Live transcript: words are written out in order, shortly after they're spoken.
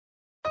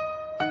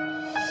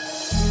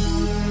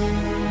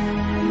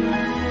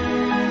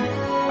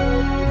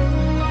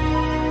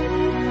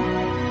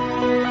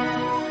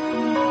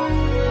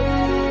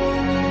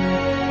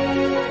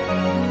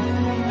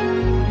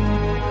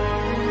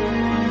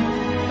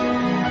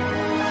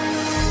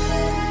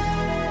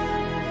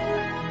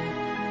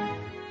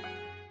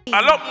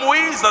Alors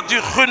Moïse a dû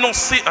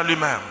renoncer à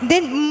lui-même.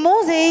 Then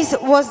Moses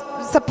was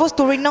supposed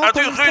to renounce A dû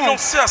himself,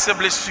 renoncer à ses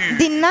blessures,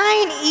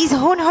 denying his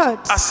own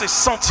hurt, à ses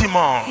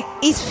sentiments.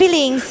 his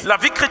feelings. La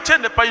vie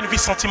chrétienne n'est pas une vie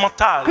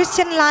sentimentale.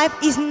 Christian life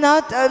is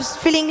not a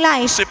feeling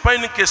life. C'est pas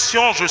une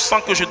question, je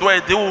sens que je dois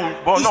aider ou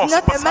bon, non, It's c'est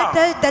not pas a ça.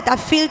 matter that I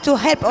feel to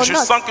help or Je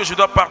not. sens que je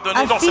dois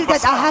pardonner, I non, c'est feel pas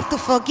that I ça. have to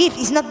forgive.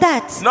 It's not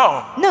that.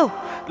 Non, No.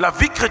 la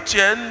vie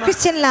chrétienne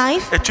Christian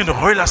life est une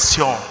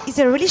relation, is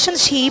a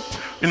relationship,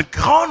 une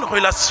grande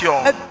relation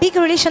a big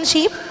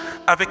relationship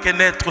avec un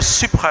être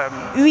suprême,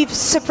 with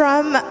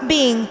supreme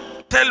being,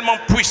 tellement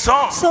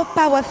puissant so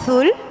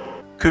powerful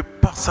que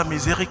par sa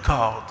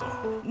miséricorde,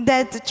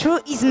 that through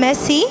his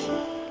mercy,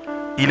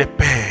 il est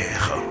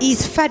Père. his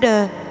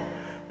father.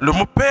 Le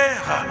mot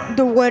Père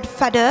The word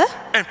father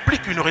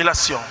implique une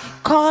relation,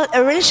 called a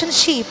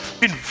relationship,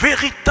 une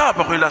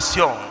véritable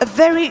relation. a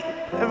very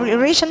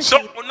relationship.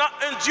 Donc on a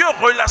un Dieu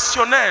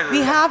relationnel.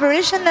 We have a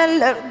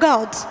relational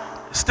God.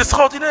 C'est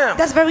extraordinaire.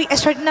 That's very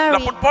extraordinary.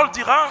 L'apôtre Paul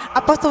dira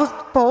Apostle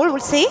Paul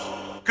will say,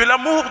 que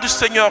l'amour du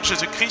Seigneur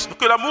Jésus-Christ,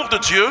 que l'amour de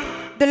Dieu,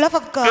 the love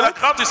of que la God,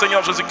 grâce du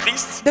Seigneur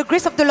Jésus-Christ, the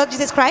grace of the Lord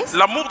Jesus Christ,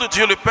 l'amour de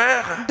Dieu le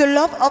Père the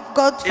love of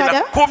God et la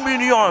Father,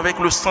 communion avec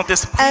le and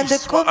Saint-Esprit the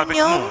soit avec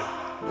communion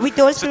nous. with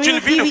the Holy C'est une Spirit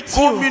vie be de with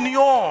you.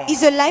 communion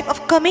Is a life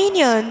of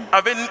communion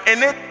avec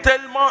un être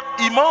tellement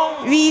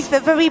immense with a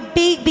very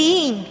big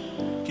being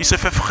qui se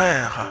fait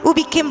frère, who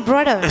became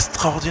brother,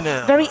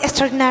 extraordinaire, very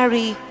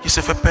extraordinary. qui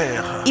se fait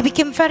Père He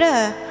became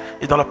father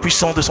et dans la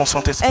puissance de son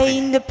Saint-Esprit.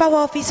 in the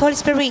power of his Holy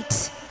Spirit.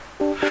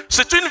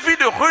 C'est une vie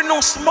de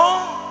renoncement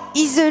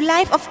Is a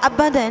life of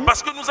abandon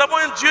parce que nous avons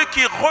un Dieu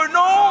qui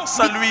renonce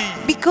à lui.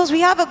 because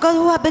we have a God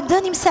who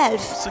abandoned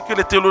himself. Ce que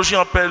les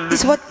théologiens appellent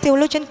Is what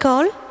theologians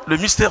call le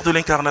mystère de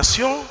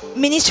l'incarnation,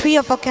 ministry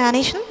of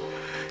incarnation,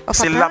 of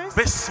c'est appearance.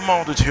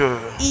 l'abaissement de Dieu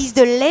Is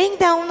the laying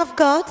down of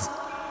God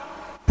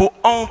pour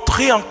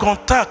entrer en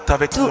contact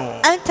avec to nous.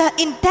 enter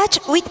in touch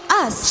with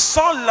us.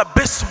 Sans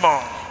l'abaissement,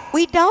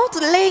 Without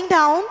laying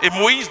down, et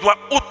Moïse doit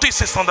ôter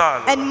ses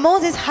sandales. and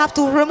Moses have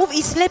to remove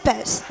his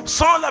slippers.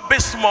 Sans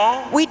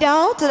l'abaissement,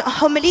 Without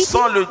humility,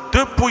 sans le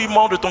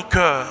dépouillement de ton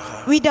cœur,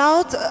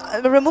 without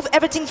remove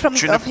everything from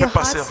tu ne of peux your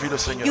pas heart, servir le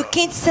Seigneur. you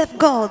can't serve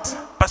God.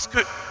 Parce que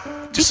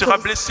tu seras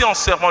blessé en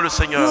servant le You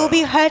Seigneur. will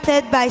be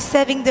hurted by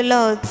serving the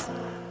Lord.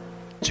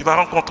 Tu vas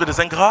rencontrer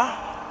des ingrats,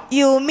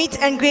 You will meet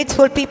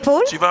ungrateful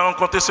people. tu vas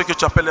rencontrer ceux que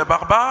tu appelles les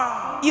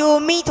barbares. You will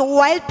meet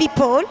wild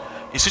people.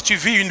 Et si tu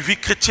vis une vie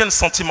chrétienne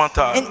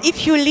sentimentale, And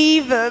if you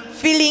live a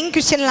feeling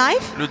Christian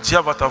life, le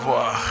diable va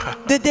t'avoir.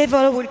 the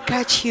devil will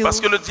catch you. Parce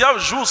que le diable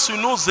joue sur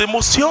nos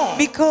émotions.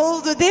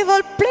 Because the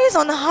devil plays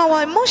on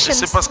our Et emotions.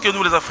 c'est parce que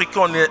nous les Africains,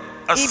 on est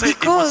assez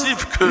Because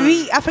émotifs que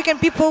we African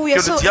people, we are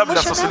le so diable et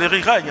la emotional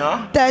sorcellerie règnent. Hein?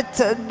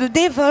 that the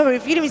devil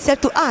revealed himself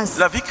to us.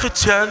 La vie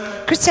chrétienne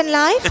Christian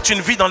life est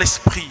une vie dans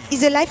l'esprit.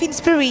 is a life in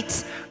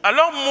spirit.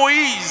 Alors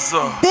Moïse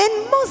Then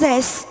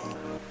Moses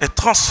est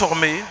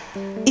transformé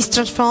is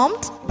transformed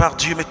par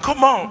Dieu. Mais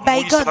comment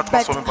by Moïse sera God, but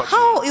transformé par Dieu?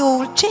 how it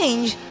will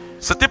change?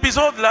 Cet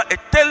épisode-là est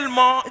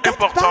tellement That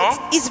important. part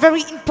is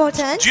very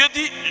important. Dieu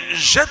dit,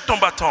 jette ton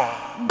bâton.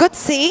 God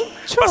say,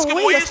 Parce throw que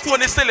away your Moïse stick.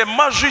 connaissait les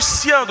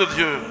magiciens de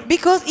Dieu.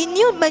 Because he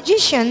knew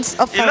magicians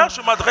of Et là, Pharaon.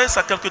 je m'adresse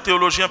à quelques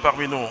théologiens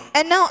parmi nous.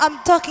 And now I'm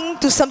talking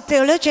to some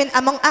theologians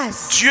among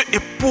us. Dieu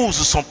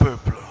épouse son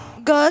peuple.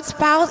 God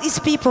spouse his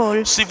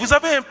people. Si vous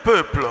avez un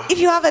peuple If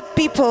you have a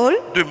people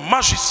de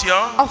magiciens,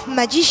 of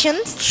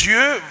magicians, Dieu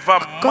va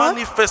God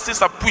manifester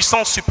sa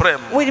puissance suprême.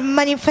 will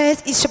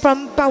manifest his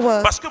supreme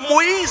power. Parce que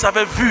Moïse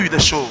avait vu des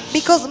choses.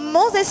 Because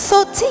Moses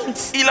saw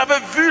things. Il avait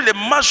vu les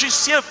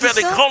magiciens faire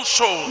des saw grandes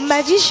choses.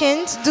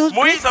 Magicians do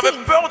Moïse great avait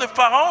things. peur de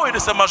Pharaon et de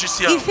ses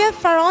magiciens. He feared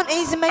Pharaoh and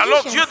his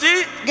Alors Dieu magicians.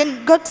 dit,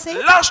 Then God said,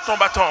 lâche ton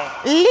bâton.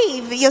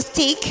 leave your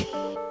stick.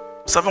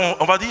 Vous savez,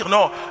 on va dire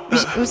non.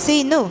 We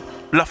say no.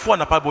 La foi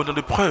n'a pas besoin de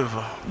preuves.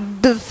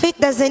 The faith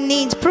doesn't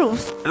need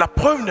proof. La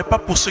preuve n'est pas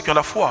pour ceux qui ont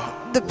la foi.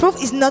 The proof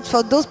is not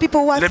for those people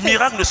who have Les faith.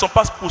 miracles ne sont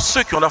pas pour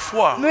ceux qui ont la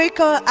foi.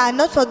 Miracles are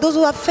not for those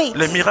who have faith.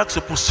 Les miracles,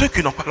 c'est pour ceux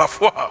qui n'ont pas la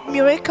foi.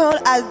 Miracles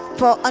are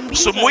for Ce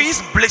unbelievers.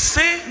 Moïse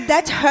blessé,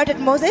 That hurted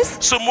Moses.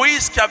 ce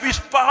Moïse qui a vu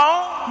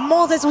Pharaon,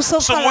 Moses who saw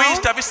ce Pharaoh. Moïse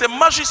qui a vu ses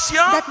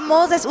magiciens, That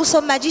Moses who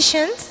saw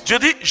magicians. Dieu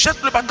dit,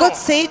 jette le bâton. God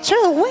said,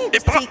 throw away Et,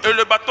 the prends, stick et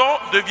le bâton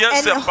devient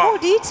and serpent.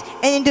 hold it,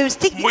 and the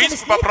stick becomes Moïse a ne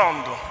peut pas snake.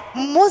 prendre.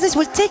 Moses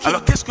will take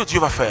Alors it. qu'est-ce que Dieu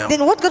va faire?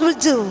 Then what God will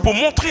do? Pour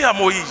montrer à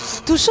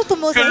Moïse To show to que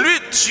Moses lui,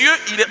 Dieu,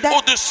 il est that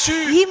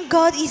au-dessus him,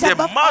 God, is des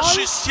above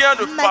magiciens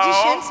de all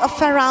magicians Pharaon. of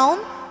Pharaoh.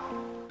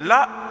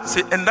 Là,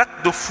 c'est un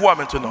acte de foi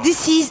maintenant.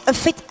 This is a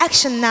faith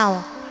action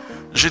now.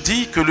 Je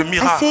dis que le I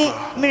miracle say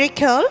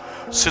miracle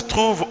se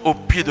trouve au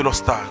pied de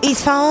l'obstacle. is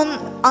found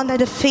under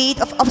the feet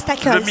of Le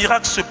obstacles.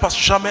 miracle se passe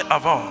jamais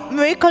avant.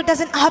 Miracle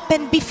doesn't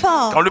happen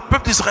before. Quand le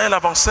peuple d'Israël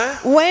avançait,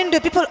 When the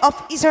people of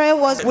Israel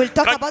we'll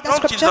talk about that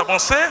quand ils scripture,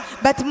 avançaient,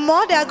 but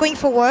more they are going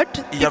forward,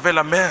 il y avait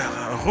la mer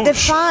the rouge.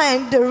 fire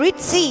and the Red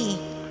Sea.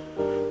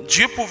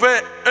 Dieu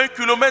pouvait 1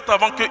 kilomètre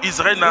avant que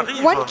Israël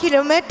n'arrive 1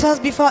 kilometer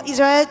before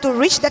Israel to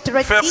reach that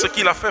Red faire ce Sea,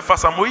 qu'il a fait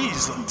face à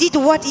Moïse. did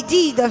what he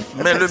did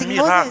Mais le facing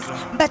miracle,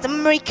 Moses. But a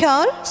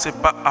miracle c'est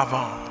pas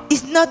avant,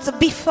 is not c'est au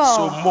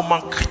before,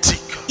 moment critique.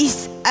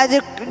 is at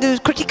the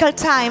critical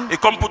time. Et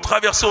comme pour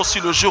traverser aussi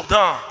le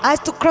Jourdain, As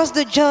to cross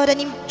the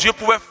Jordan, Dieu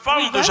pouvait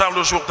fendre déjà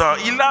le Jourdain.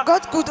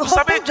 God could Vous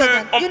savez open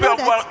Jordan. qu'on You peut know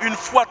avoir une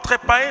foi très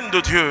païenne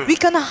de Dieu. we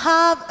can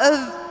have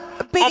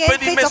a big On peut dire,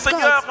 faith mais of God.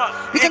 Seigneur,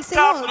 We can say,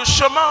 écarte Lord, le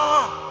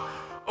chemin.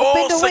 Oh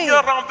open the way.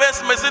 Seigneur,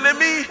 renverse mes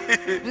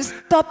ennemis.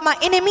 stop my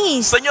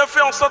enemies. Seigneur,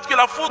 fais en sorte que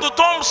la foudre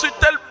tombe sur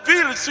telle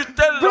ville, sur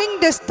telle Bring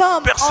the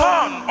storm personne.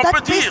 on On that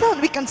peut dire. person.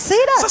 We can say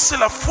Ça, that. c'est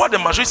la foi des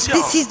magiciens.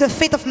 This is the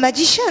faith of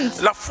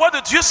magicians. La foi de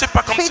Dieu, c'est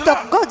pas comme Faith cela.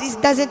 of God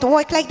doesn't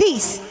work like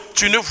this.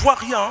 Tu ne vois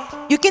rien,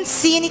 You can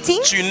see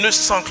anything, tu ne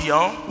sens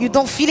rien you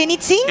don't feel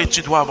anything, et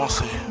tu dois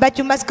avancer. but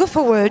you must go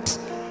forward.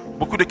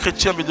 Beaucoup de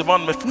chrétiens me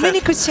demandent, mais frère,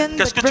 Many Christians,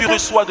 qu'est-ce que but tu brother,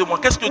 reçois de moi?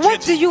 Qu'est-ce que Dieu what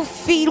do dit? you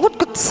feel? What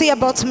could say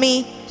about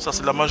me? Ça,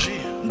 c'est la magie.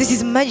 This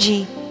is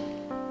magic.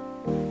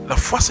 La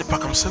foi, c'est pas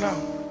comme cela.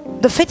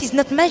 The faith is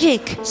not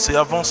magic. C'est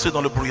avancer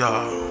dans le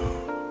brouillard.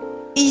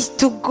 It's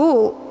to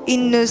go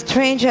in a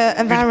stranger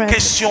Une environment.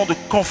 question de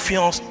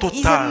confiance It's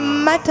a totale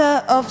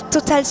matter of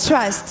total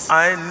trust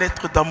à un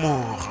être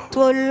d'amour.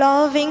 to a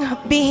loving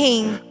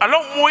being.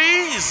 Alors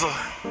Moïse,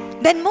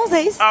 Then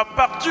Moses, à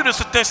partir de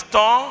cet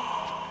instant,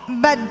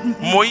 but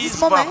Moïse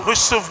this va moment,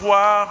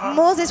 recevoir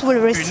Moses will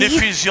une receive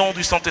effusion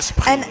du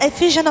Saint-Esprit. an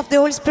effusion of the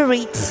Holy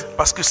Spirit.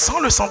 Parce que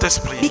sans le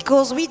Saint-Esprit,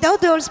 Because without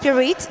the Holy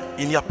Spirit,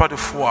 il n'y a pas de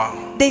foi.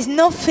 there's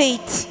no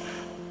faith.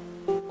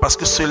 Parce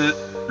que c'est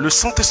le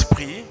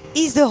Saint-Esprit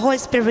Is the Holy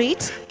Spirit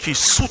qui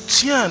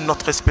soutient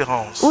notre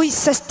espérance, who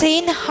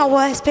sustain our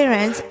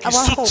experience, qui our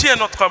hope, soutient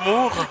notre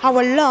amour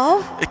our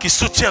love, et qui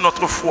soutient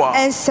notre foi.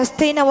 and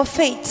sustain our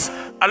faith.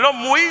 Alors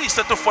Moïse,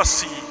 cette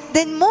fois-ci,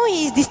 Then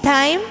Moses this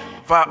time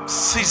va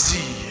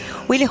saisir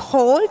will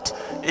hold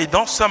et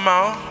dans sa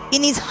main,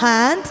 in his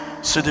hand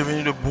c'est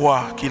devenu le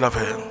bois qu'il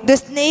avait. the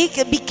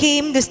snake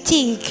became the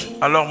stick.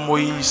 Alors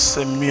Moïse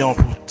s'est mis en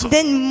route.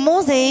 Then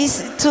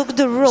Moses took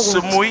the Ce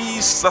road.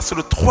 Moïse, ça c'est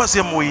le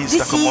troisième Moïse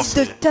qui a This is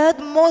commencé. the third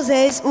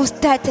Moses who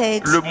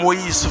started. Le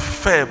Moïse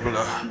faible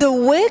The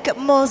weak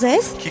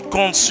Moses qui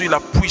compte sur la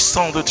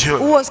puissance de Dieu.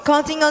 who was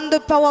counting on the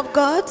power of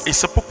God. Et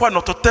c'est pourquoi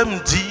notre thème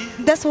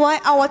dit, That's why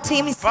our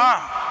team is saying, va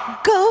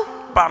go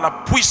par la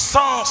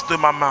puissance de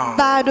ma main.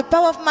 by the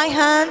power of my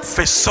hands,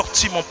 Fais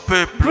sortir mon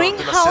peuple bring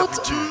de la out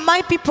servitude.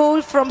 my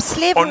people from On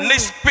slavery.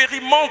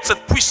 expérimente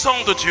cette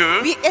puissance de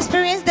Dieu We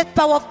experience that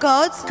power of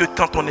God que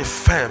quand on est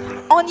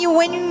faible. only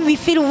when we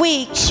feel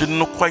weak. Si nous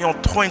nous croyons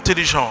trop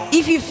intelligents,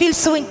 If you feel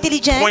so trop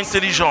intelligent,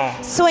 intelligents,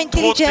 so trop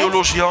intelligent,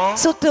 théologiens,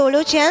 so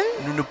theologian,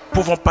 nous ne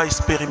pouvons pas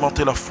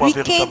expérimenter la foi We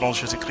véritable can't en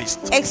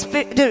Jésus-Christ.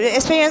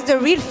 experience the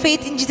real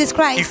faith in Jesus Il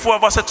Christ. faut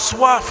avoir cette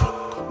soif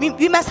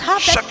We must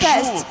have that chaque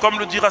jour, thirst. comme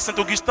le dira Saint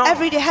Augustin.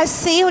 Every day has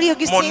say, Holy Mon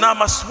Augustine,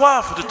 âme a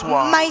soif de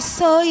toi. my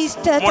soul is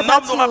thirsty Mon âme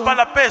about n'aura pas you.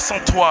 la paix sans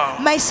toi.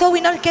 My soul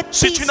will not get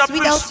Si peace tu n'as plus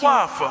without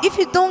soif, you. If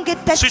you don't get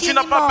Si thirsty tu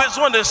n'as pas anymore,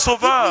 besoin d'un if you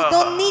sauveur,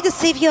 don't need a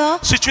savior,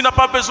 si tu n'as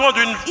pas besoin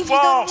d'une If you don't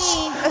force,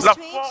 need a la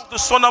strength, force de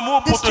son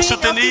amour the pour te strength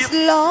of soutenir,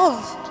 His love,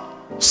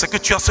 c'est que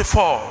tu es assez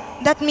fort.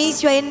 that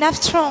means you are enough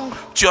strong.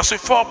 Tu es assez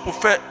fort pour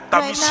faire ta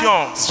You are mission.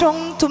 enough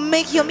strong to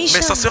make your mission.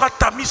 Mais ça sera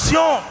ta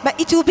mission. But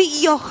it will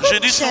be your Je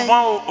dis mission.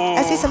 souvent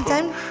I say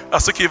sometimes à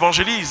ceux qui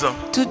évangélisent,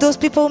 to those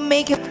people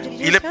make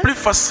il est plus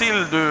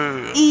facile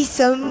de It's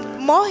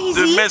more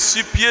easy mettre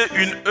sur pied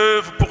une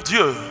œuvre pour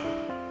Dieu.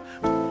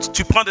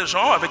 Tu prends des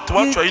gens avec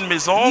toi, You- tu as une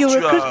maison, you tu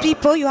recruit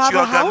people, you have a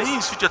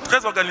organises, si tu es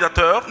très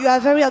organisateur, you are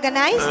very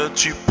organized.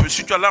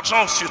 si tu as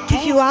l'argent surtout,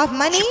 If you have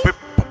money, tu peux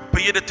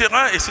payer des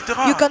terrains, etc.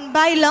 you can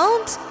buy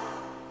land,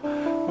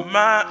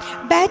 Mais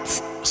but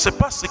c'est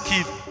pas ce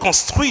qui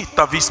construit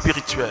ta vie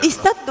spirituelle. it's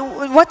not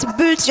what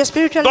builds your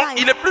spiritual Donc life.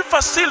 il est plus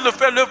facile de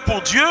faire l'œuvre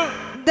pour Dieu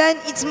Then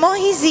it's more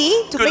easy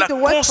to que make la the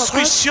work for God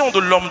construction de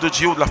l'homme de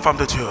Dieu ou de la femme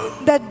de Dieu.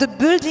 than the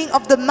building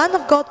of the man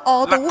of God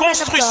or the La woman of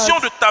construction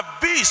God. de ta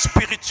vie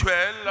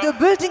spirituelle The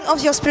building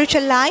of your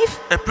spiritual life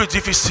est plus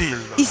difficile.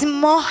 is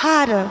more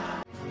harder